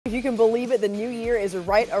you can believe it, the new year is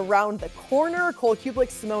right around the corner. Cole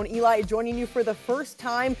Kublik, Simone Eli joining you for the first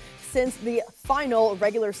time since the final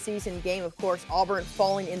regular season game. Of course, Auburn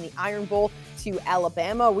falling in the Iron Bowl to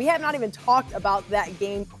Alabama. We have not even talked about that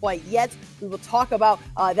game quite yet. We will talk about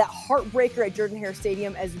that heartbreaker at Jordan-Hare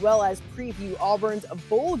Stadium, as well as preview Auburn's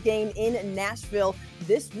bowl game in Nashville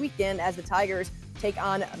this weekend as the Tigers take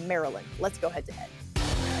on Maryland. Let's go head to head.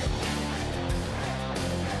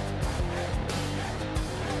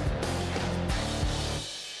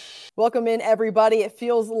 Welcome in, everybody. It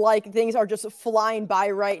feels like things are just flying by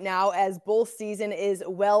right now as bowl season is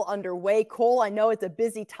well underway. Cole, I know it's a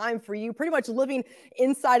busy time for you, pretty much living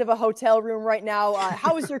inside of a hotel room right now.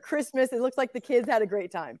 How was your Christmas? It looks like the kids had a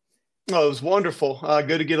great time. Oh, it was wonderful.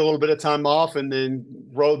 Good to get a little bit of time off and then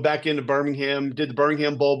rode back into Birmingham, did the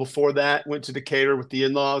Birmingham Bowl before that, went to Decatur with the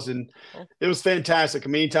in-laws, and it was fantastic. I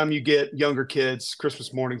mean, anytime you get younger kids,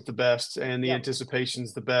 Christmas morning's the best and the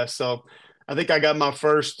anticipation's the best. So I think I got my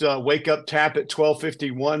first wake-up tap at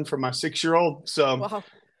 12:51 for my 6-year-old. So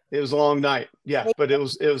It was a long night. Yeah, but it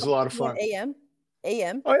was a lot of fun.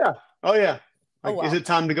 AM? Oh, yeah. Like, is it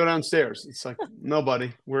time to go downstairs? It's like, no,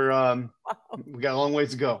 buddy. We got a long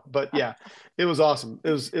ways to go. But yeah, it was awesome.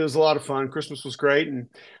 It was a lot of fun. Christmas was great, and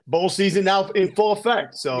bowl season now in full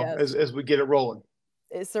effect. So as we get it rolling.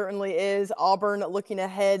 It certainly is. Auburn looking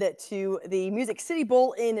ahead to the Music City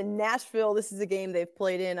Bowl in Nashville. This is a game they've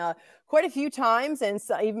played in quite a few times, and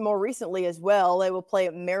so even more recently as well. They will play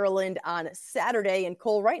Maryland on Saturday. And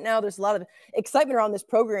Cole, right now there's a lot of excitement around this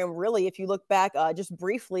program, really. If you look back just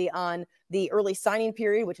briefly on the early signing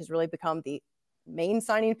period, which has really become the main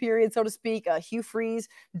signing period, so to speak, Hugh Freeze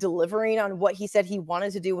delivering on what he said he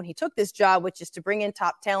wanted to do when he took this job, which is to bring in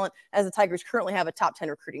top talent, as the Tigers currently have a top 10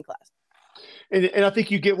 recruiting class. And I think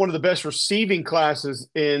you get one of the best receiving classes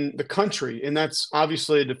in the country, and that's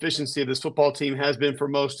obviously a deficiency of this football team has been for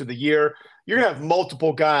most of the year. You're going to have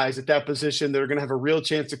multiple guys at that position that are going to have a real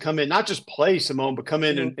chance to come in, not just play, Simone, but come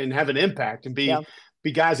in and have an impact and be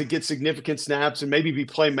guys that get significant snaps and maybe be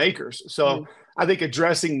playmakers. So I think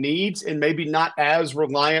addressing needs and maybe not as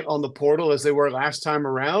reliant on the portal as they were last time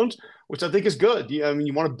around, which I think is good. I mean,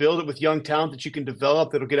 you want to build it with young talent that you can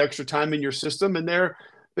develop that'll get extra time in your system, and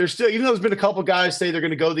there's still, even though there's been a couple guys say they're going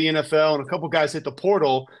to go to the NFL and a couple guys hit the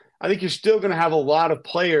portal, I think you're still going to have a lot of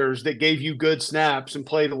players that gave you good snaps and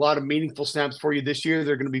played a lot of meaningful snaps for you this year.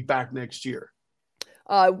 They're going to be back next year.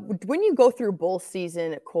 When you go through bowl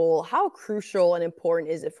season, Cole, how crucial and important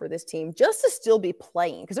is it for this team just to still be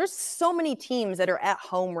playing? Because there's so many teams that are at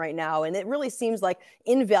home right now, and it really seems like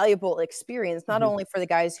invaluable experience, not only for the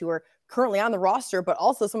guys who are currently on the roster, but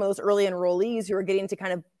also some of those early enrollees who are getting to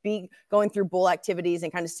kind of be going through bowl activities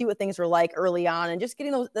and kind of see what things are like early on and just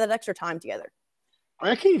getting that extra time together.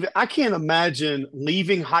 I can't imagine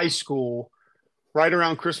leaving high school right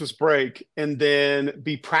around Christmas break and then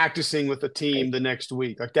be practicing with a team the next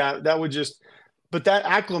week. Like that would just, but that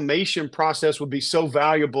acclimation process would be so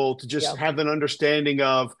valuable to just have an understanding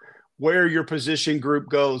of where your position group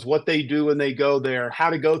goes, what they do when they go there, how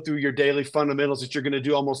to go through your daily fundamentals that you're going to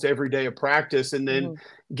do almost every day of practice, and then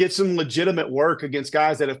get some legitimate work against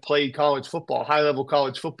guys that have played college football, high-level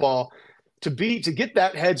college football, to get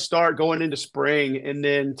that head start going into spring, and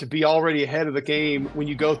then to be already ahead of the game when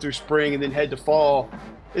you go through spring and then head to fall.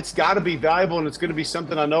 It's got to be valuable, and it's going to be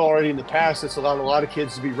something I know already in the past that's allowed a lot of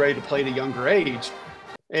kids to be ready to play at a younger age.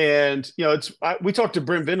 And, we talked to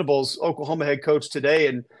Brent Venables, Oklahoma head coach, today,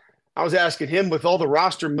 and I was asking him, with all the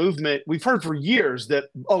roster movement, we've heard for years that,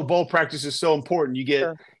 bowl practice is so important. You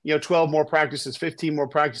get, 12 more practices, 15 more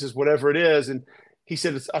practices, whatever it is. And he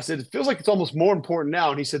said, I said, it feels like it's almost more important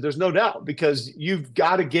now. And he said, there's no doubt, because you've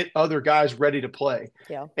got to get other guys ready to play.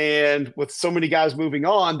 Yeah. And with so many guys moving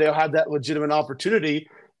on, they'll have that legitimate opportunity.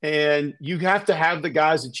 And you have to have the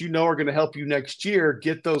guys that are going to help you next year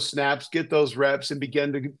get those snaps, get those reps, and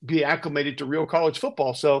begin to be acclimated to real college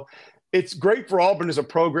football. So it's great for Auburn as a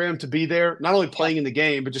program to be there, not only playing in the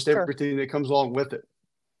game, but just everything that comes along with it.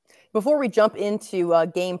 Before we jump into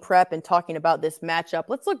game prep and talking about this matchup,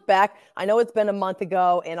 let's look back. I know it's been a month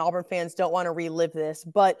ago, and Auburn fans don't want to relive this,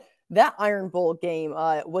 but that Iron Bowl game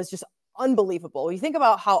was just unbelievable. You think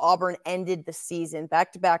about how Auburn ended the season,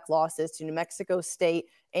 back-to-back losses to New Mexico State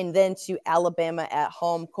and then to Alabama at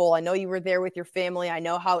home. Cole, I know you were there with your family. I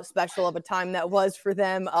know how special of a time that was for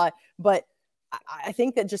them, but I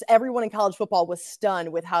think that just everyone in college football was stunned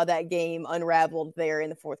with how that game unraveled there in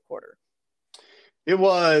the fourth quarter. It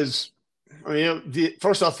was,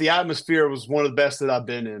 first off, the atmosphere was one of the best that I've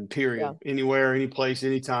been in, period. Yeah. Anywhere, any place,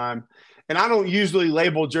 anytime. And I don't usually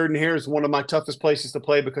label Jordan-Hare as one of my toughest places to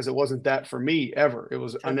play, because it wasn't that for me ever.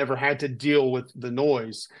 I never had to deal with the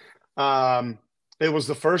noise. It was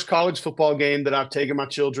the first college football game that I've taken my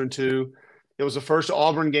children to. It was the first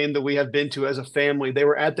Auburn game that we have been to as a family. They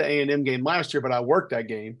were at the A&M game last year, but I worked that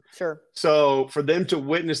game. Sure. So for them to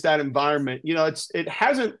witness that environment, it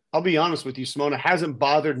hasn't, I'll be honest with you, Simona, hasn't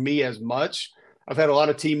bothered me as much. I've had a lot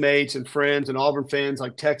of teammates and friends and Auburn fans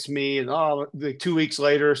like text me and, like 2 weeks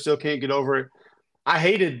later, still can't get over it. I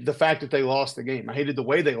hated the fact that they lost the game. I hated the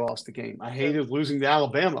way they lost the game. I hated losing to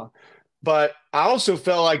Alabama. But I also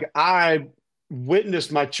felt like I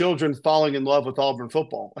witnessed my children falling in love with Auburn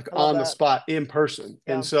football, like on the spot in person.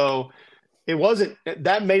 Yeah. And so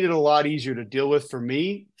that made it a lot easier to deal with for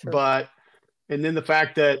me. Sure. And then the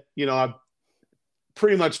fact that, I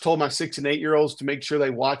pretty much told my 6 and 8 year olds to make sure they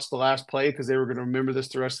watched the last play because they were going to remember this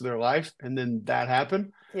the rest of their life. And then that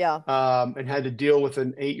happened. Yeah. And had to deal with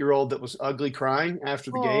an 8-year-old that was ugly crying after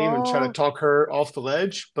the game and try to talk her off the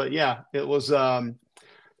ledge. But yeah, it was an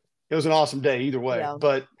awesome day either way. Yeah.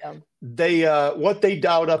 But they what they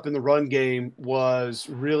dialed up in the run game was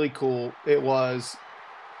really cool. It was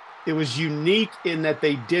unique in that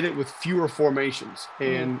they did it with fewer formations.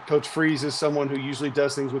 And Coach Freeze is someone who usually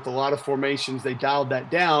does things with a lot of formations. They dialed that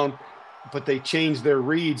down, but they changed their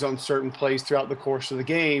reads on certain plays throughout the course of the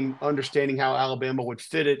game, understanding how Alabama would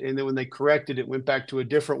fit it. And then when they corrected it, went back to a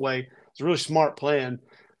different way. It's a really smart plan.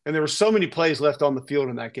 And there were so many plays left on the field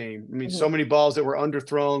in that game. I mean, so many balls that were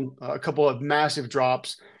underthrown, a couple of massive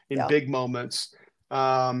drops in big moments.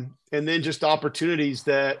 And then just opportunities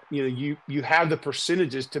that, you have the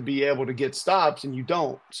percentages to be able to get stops and you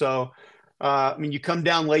don't. So, you come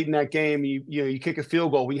down late in that game, you kick a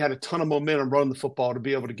field goal. We had a ton of momentum running the football to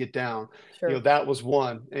be able to get down. Sure. That was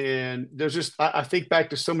one. And there's just, I think back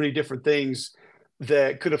to so many different things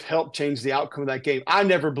that could have helped change the outcome of that game. I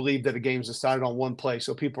never believed that a game's decided on one play.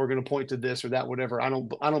 So people are going to point to this or that, whatever. I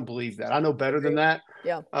don't believe that. I know better than that.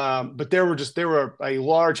 Yeah. But there were a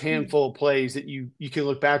large handful of plays that you can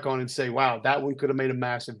look back on and say, wow, that one could have made a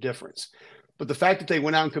massive difference. But the fact that they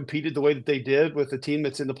went out and competed the way that they did with the team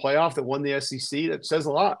that's in the playoff that won the SEC, that says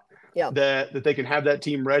a lot. Yeah. That they can have that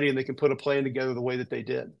team ready and they can put a plan together the way that they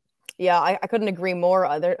did. Yeah, I couldn't agree more.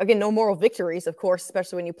 Again, no moral victories, of course,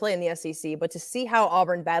 especially when you play in the SEC. But to see how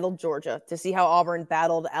Auburn battled Georgia, to see how Auburn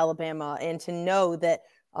battled Alabama, and to know that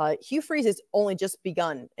Hugh Freeze has only just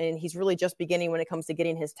begun, and he's really just beginning when it comes to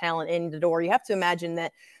getting his talent in the door. You have to imagine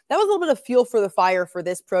that was a little bit of fuel for the fire for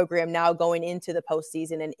this program now going into the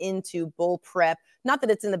postseason and into bowl prep. Not that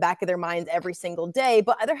it's in the back of their minds every single day,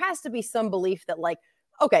 but there has to be some belief that, like,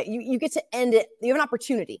 okay, you get to end it. You have an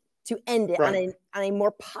opportunity to end it on a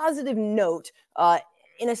more positive note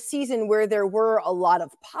in a season where there were a lot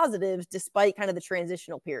of positives despite kind of the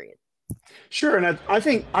transitional period. Sure. And I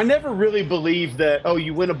think I never really believed that,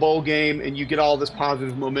 you win a bowl game and you get all this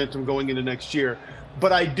positive momentum going into next year.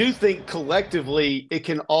 But I do think collectively it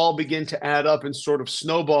can all begin to add up and sort of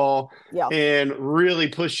snowball and really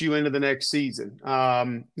push you into the next season.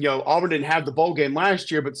 Auburn didn't have the bowl game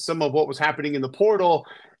last year, but some of what was happening in the portal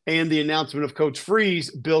and the announcement of Coach Freeze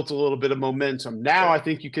built a little bit of momentum. Now I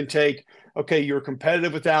think you can take, you were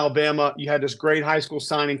competitive with Alabama. You had this great high school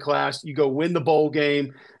signing class. You go win the bowl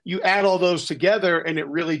game. You add all those together, and it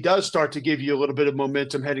really does start to give you a little bit of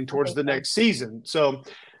momentum heading towards the next season. So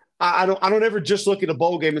I don't ever just look at a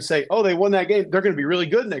bowl game and say, they won that game, they're going to be really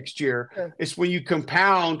good next year. Sure. It's when you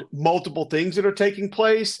compound multiple things that are taking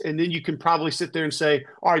place, and then you can probably sit there and say,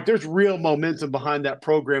 all right, there's real momentum behind that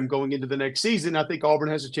program going into the next season. I think Auburn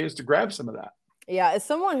has a chance to grab some of that. Yeah, as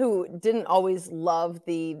someone who didn't always love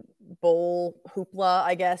the bowl hoopla,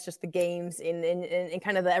 I guess, just the games and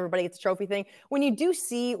kind of the everybody gets a trophy thing, when you do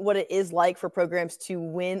see what it is like for programs to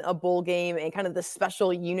win a bowl game and kind of the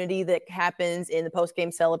special unity that happens in the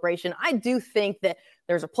post-game celebration, I do think that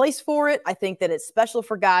there's a place for it. I think that it's special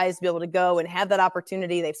for guys to be able to go and have that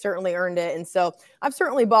opportunity. They've certainly earned it. And so I've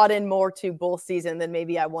certainly bought in more to bowl season than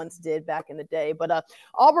maybe I once did back in the day. But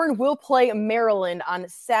Auburn will play Maryland on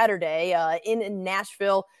Saturday in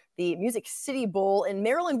Nashville, the Music City Bowl. And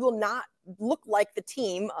Maryland will not look like the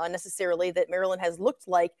team necessarily that Maryland has looked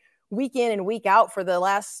like week in and week out for the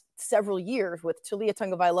last several years with Talia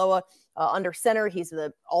Tungavailoa under center. He's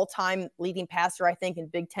the all-time leading passer, I think, in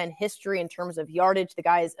Big Ten history in terms of yardage. The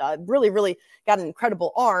guy's really, really got an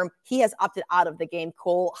incredible arm. He has opted out of the game,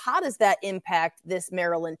 Cole. How does that impact this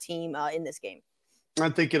Maryland team in this game? I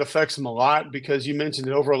think it affects him a lot because you mentioned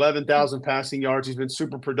it, over 11,000 passing yards. He's been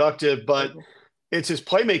super productive, but it's his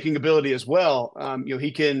playmaking ability as well.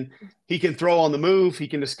 He can throw on the move. He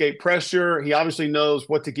can escape pressure. He obviously knows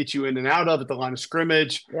what to get you in and out of at the line of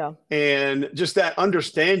scrimmage. Yeah. And just that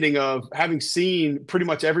understanding of having seen pretty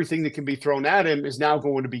much everything that can be thrown at him is now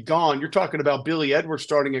going to be gone. You're talking about Billy Edwards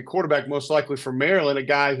starting at quarterback, most likely for Maryland, a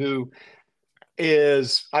guy who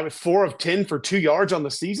is 4 of 10 for 2 yards on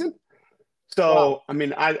the season. So, Wow. I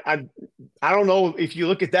mean, I don't know if you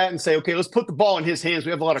look at that and say, okay, let's put the ball in his hands.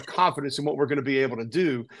 We have a lot of confidence in what we're going to be able to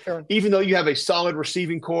do. Sure. Even though you have a solid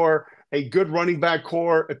receiving core, a good running back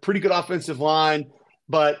core, a pretty good offensive line,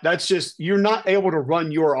 but that's just, you're not able to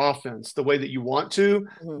run your offense the way that you want to,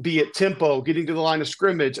 be it tempo, getting to the line of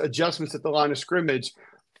scrimmage, adjustments at the line of scrimmage.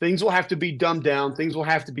 Things will have to be dumbed down. Things will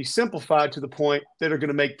have to be simplified to the point that are going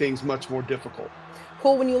to make things much more difficult.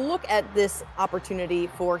 Cole, when you look at this opportunity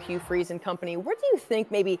for Hugh Freeze and company, where do you think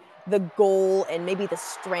maybe the goal and maybe the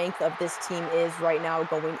strength of this team is right now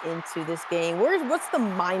going into this game? What's the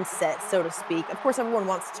mindset, so to speak? Of course, everyone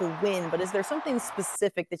wants to win, but is there something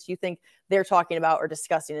specific that you think they're talking about or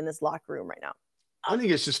discussing in this locker room right now? I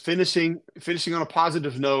think it's just finishing on a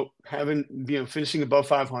positive note, finishing above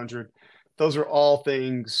 500. Those are all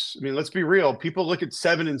things. I mean, let's be real. People look at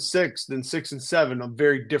 7-6, then 6-7 a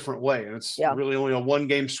very different way. And it's really only a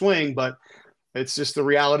 1-game swing, but it's just the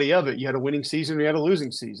reality of it. You had a winning season, you had a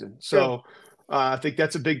losing season. So I think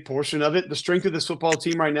that's a big portion of it. The strength of this football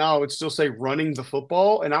team right now, I would still say running the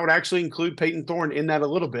football. And I would actually include Peyton Thorne in that a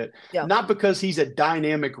little bit. Yeah. Not because he's a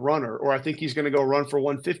dynamic runner or I think he's going to go run for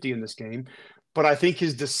 150 in this game, but I think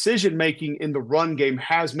his decision-making in the run game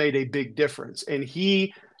has made a big difference. And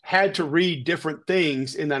he had to read different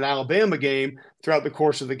things in that Alabama game throughout the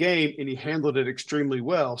course of the game, and he handled it extremely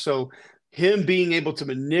well. So him being able to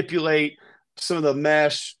manipulate some of the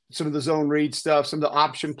mesh, some of the zone read stuff, some of the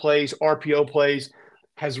option plays, RPO plays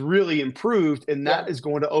has really improved, and that is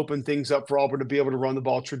going to open things up for Auburn to be able to run the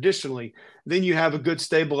ball traditionally. Then you have a good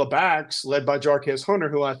stable of backs led by Jarquez Hunter,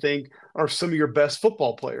 who I think are some of your best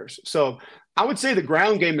football players. So I would say the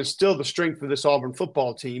ground game is still the strength of this Auburn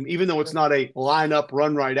football team, even though it's not a line up,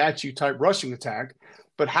 run right at you type rushing attack,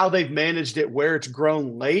 but how they've managed it where it's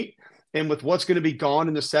grown late and with what's going to be gone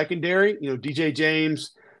in the secondary, DJ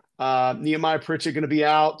James, Nehemiah Pritchett going to be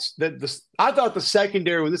out. I thought the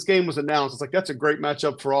secondary, when this game was announced, it's like, that's a great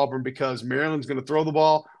matchup for Auburn because Maryland's going to throw the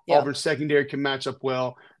ball. Auburn's secondary can match up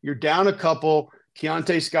well. You're down a couple.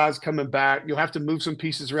 Keontae Scott's coming back. You'll have to move some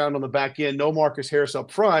pieces around on the back end. No Marcus Harris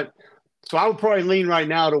up front. So I would probably lean right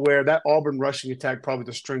now to where that Auburn rushing attack probably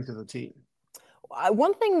the strength of the team.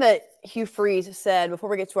 One thing that Hugh Freeze said before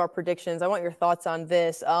we get to our predictions, I want your thoughts on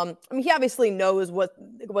this. I mean, he obviously knows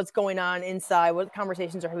what's going on inside, what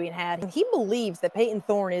conversations are being had. And he believes that Peyton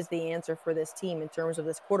Thorne is the answer for this team in terms of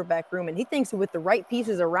this quarterback room. And he thinks with the right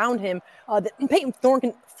pieces around him, that Peyton Thorne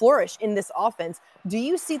can flourish in this offense. Do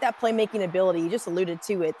you see that playmaking ability? You just alluded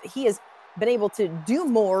to it. He has been able to do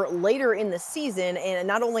more later in the season, and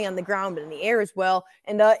not only on the ground, but in the air as well.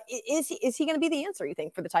 And is he going to be the answer, you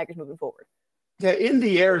think, for the Tigers moving forward? Yeah, in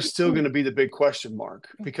the air is still going to be the big question mark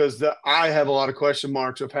because I have a lot of question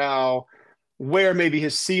marks of where maybe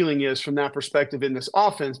his ceiling is from that perspective in this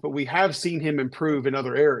offense, but we have seen him improve in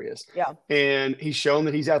other areas. Yeah. And he's shown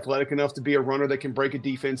that he's athletic enough to be a runner that can break a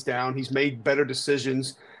defense down. He's made better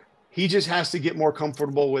decisions. He just has to get more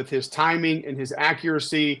comfortable with his timing and his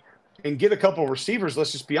accuracy and get a couple of receivers,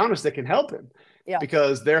 let's just be honest, that can help him. Yeah.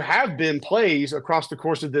 Because there have been plays across the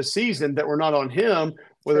course of this season that were not on him,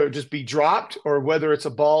 whether it just be dropped or whether it's a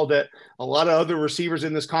ball that a lot of other receivers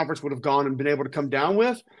in this conference would have gone and been able to come down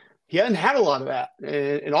with. He hadn't had a lot of that,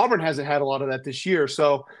 and Auburn hasn't had a lot of that this year.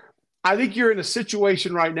 So I think you're in a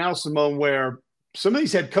situation right now, Simone, where some of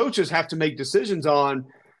these head coaches have to make decisions on,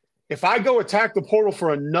 if I go attack the portal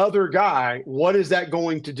for another guy, what is that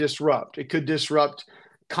going to disrupt? It could disrupt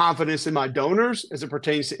confidence in my donors as it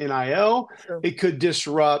pertains to NIL. Sure. It could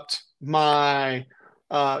disrupt our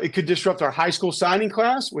high school signing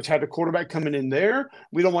class, which had a quarterback coming in there.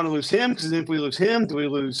 We don't want to lose him because if we lose him, do we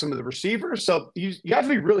lose some of the receivers? So you have to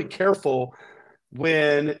be really careful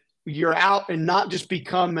when you're out and not just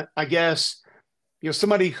become, I guess,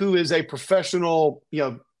 somebody who is a professional,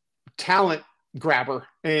 talent grabber,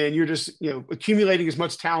 and you're just accumulating as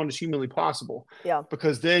much talent as humanly possible. Yeah.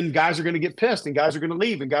 Because then guys are going to get pissed and guys are going to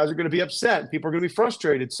leave and guys are going to be upset and people are going to be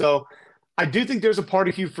frustrated. So I do think there's a part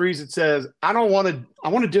of Hugh Freeze that says, I want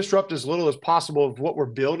to disrupt as little as possible of what we're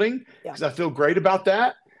building because I feel great about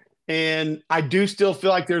that. And I do still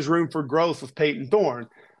feel like there's room for growth with Peyton Thorne.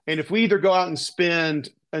 And if we either go out and spend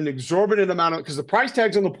an exorbitant amount of, because the price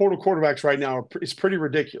tags on the portal quarterbacks right now is pretty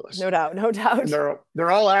ridiculous. No doubt. And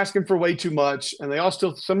they're all asking for way too much, and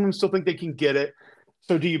some of them still think they can get it.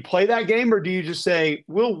 So do you play that game, or do you just say,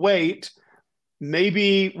 we'll wait,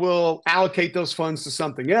 maybe we'll allocate those funds to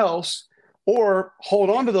something else, or hold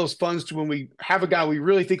on to those funds to when we have a guy we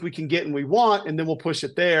really think we can get and we want, and then we'll push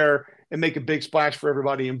it there and make a big splash for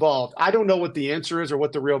everybody involved? I don't know what the answer is or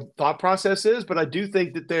what the real thought process is, but I do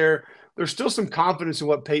think that there there's still some confidence in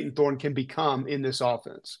what Peyton Thorne can become in this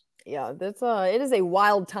offense. Yeah, it is a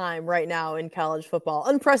wild time right now in college football.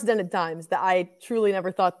 Unprecedented times that I truly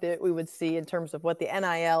never thought that we would see in terms of what the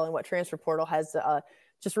NIL and what transfer portal has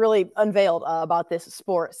just really unveiled about this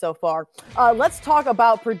sport so far. Let's talk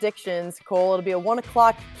about predictions, Cole. It'll be a 1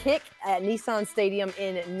 o'clock kick at Nissan Stadium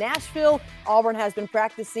in Nashville. Auburn has been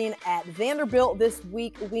practicing at Vanderbilt this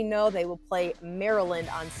week. We know they will play Maryland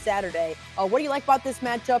on Saturday. What do you like about this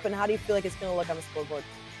matchup, and how do you feel like it's going to look on the scoreboard?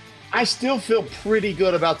 I still feel pretty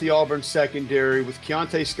good about the Auburn secondary with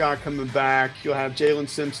Keontae Scott coming back. You'll have Jalen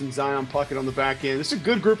Simpson, Zion Puckett on the back end. It's a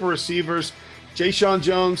good group of receivers. Ja'Shawn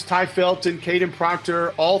Jones, Ty Felton, Caden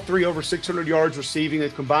Proctor, all three over 600 yards receiving.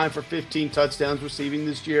 They've combined for 15 touchdowns receiving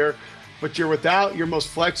this year. But you're without your most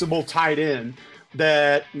flexible tight end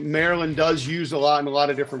that Maryland does use a lot in a lot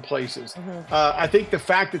of different places. I think the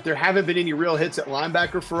fact that there haven't been any real hits at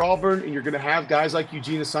linebacker for Auburn, and you're going to have guys like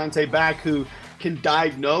Eugene Asante back who can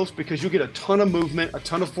diagnose, because you'll get a ton of movement, a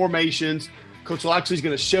ton of formations. Coach Loxley's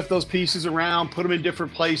going to shift those pieces around, put them in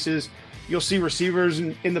different places. You'll see receivers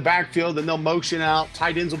in the backfield, and they'll motion out.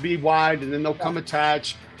 Tight ends will be wide, and then they'll come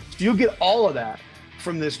attach. So you'll get all of that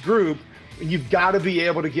from this group, and you've got to be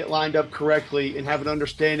able to get lined up correctly and have an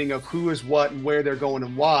understanding of who is what and where they're going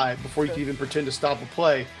and why before you can even pretend to stop a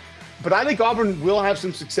play. But I think Auburn will have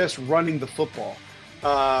some success running the football.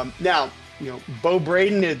 Now, Bo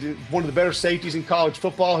Braden is one of the better safeties in college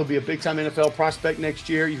football. He'll be a big-time NFL prospect next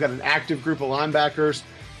year. You've got an active group of linebackers.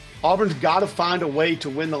 Auburn's got to find a way to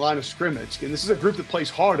win the line of scrimmage. And this is a group that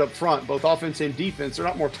plays hard up front, both offense and defense. They're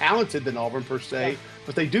not more talented than Auburn per se,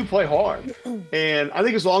 but they do play hard. And I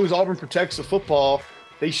think as long as Auburn protects the football,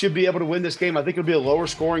 they should be able to win this game. I think it'll be a lower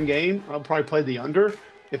scoring game. I'll probably play the under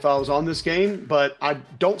if I was on this game, but I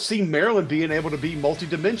don't see Maryland being able to be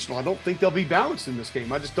multidimensional. I don't think they'll be balanced in this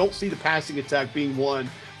game. I just don't see the passing attack being one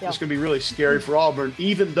that's going to be really scary for Auburn,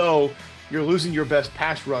 even though you're losing your best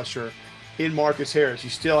pass rusher in Marcus Harris. You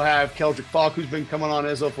still have Keldrick Falk, who's been coming on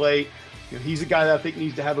as of late. He's a guy that I think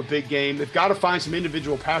needs to have a big game. They've got to find some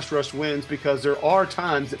individual pass rush wins, because there are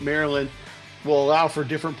times that Maryland will allow for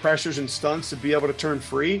different pressures and stunts to be able to turn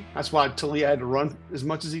free. That's why Talia had to run as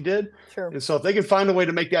much as he did. Sure. And so if they can find a way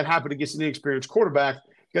to make that happen against an inexperienced quarterback,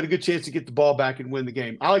 you got a good chance to get the ball back and win the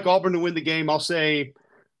game. I like Auburn to win the game. I'll say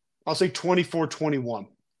 24-21.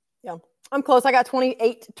 Yeah, I'm close. I got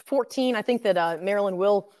 28-14. I think that Maryland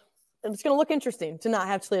will. It's going to look interesting to not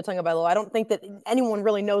have Talia Tagovailoa. I don't think that anyone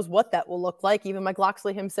really knows what that will look like, even Mike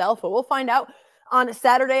Loxley himself, but we'll find out on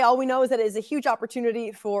Saturday. All we know is that it is a huge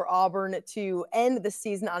opportunity for Auburn to end the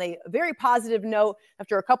season on a very positive note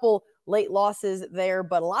after a couple late losses there,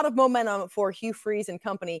 but a lot of momentum for Hugh Freeze and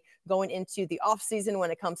company going into the offseason when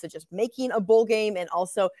it comes to just making a bowl game and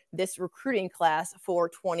also this recruiting class for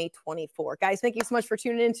 2024. Guys, thank you so much for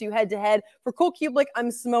tuning in to Head to Head. For Cole Kublik, I'm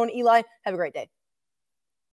Simone Eli. Have a great day.